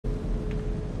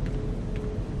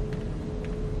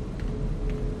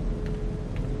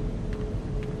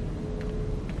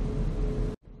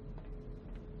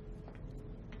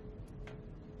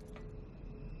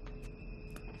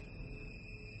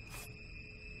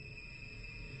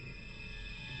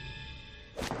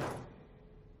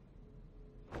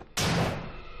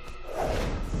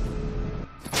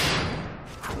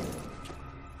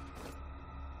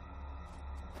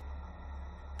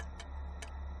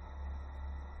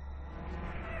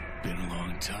Been a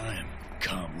long time,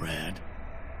 comrade.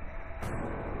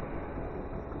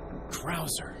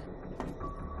 Krauser.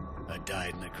 I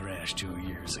died in a crash 2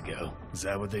 years ago. Is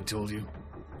that what they told you?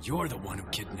 You're the one who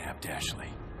kidnapped Ashley.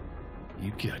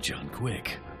 You catch on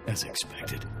quick, as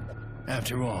expected.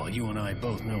 After all, you and I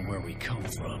both know where we come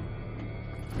from.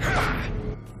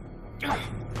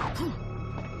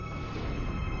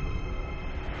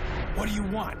 What do you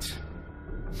want?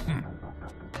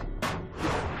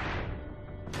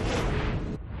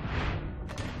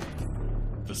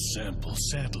 The sample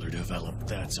Sadler developed,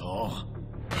 that's all.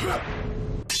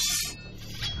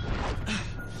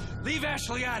 Leave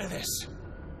Ashley out of this!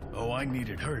 Oh, I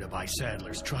needed her to buy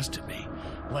Sadler's trust in me.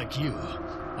 Like you,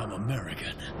 I'm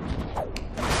American.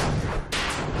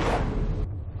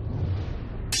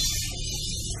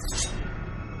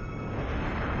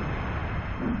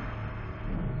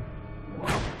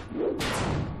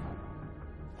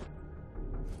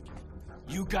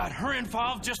 You got her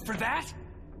involved just for that?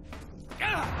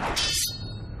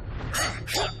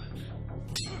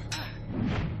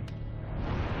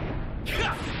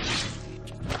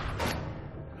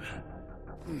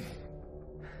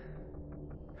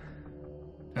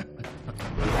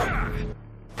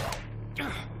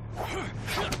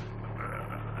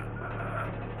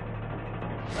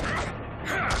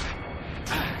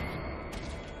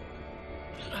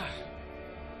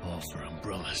 All for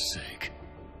Umbrella's sake.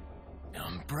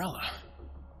 Umbrella?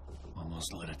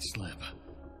 Almost let it slip.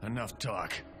 Enough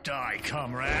talk. Die,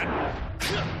 comrade!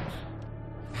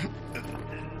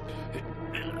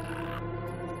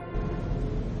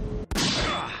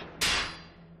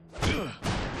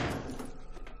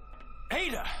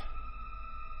 Ada!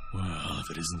 Well, if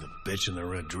it isn't the bitch in the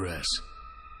red dress.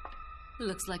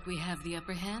 Looks like we have the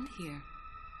upper hand here.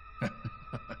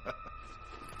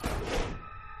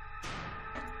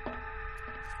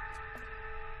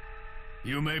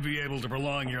 You may be able to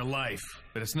prolong your life,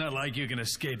 but it's not like you can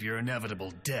escape your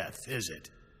inevitable death, is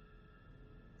it?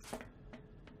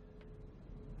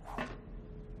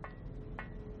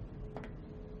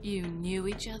 You knew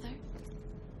each other?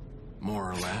 More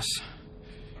or less.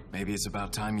 Maybe it's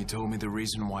about time you told me the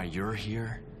reason why you're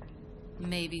here.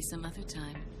 Maybe some other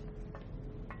time.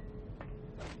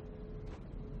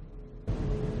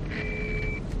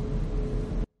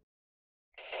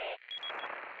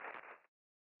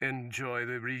 Enjoy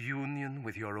the reunion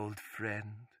with your old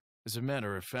friend? As a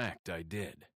matter of fact, I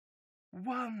did.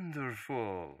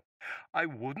 Wonderful. I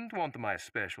wouldn't want my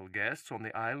special guests on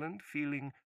the island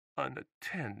feeling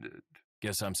unattended.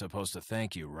 Guess I'm supposed to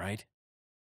thank you, right?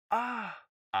 Ah,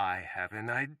 I have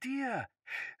an idea.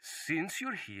 Since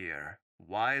you're here,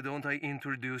 why don't I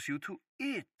introduce you to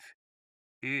it?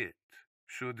 It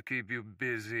should keep you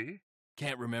busy.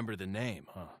 Can't remember the name,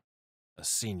 huh? A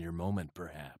senior moment,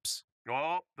 perhaps.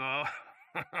 Oh.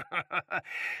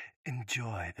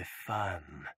 Enjoy the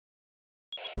fun.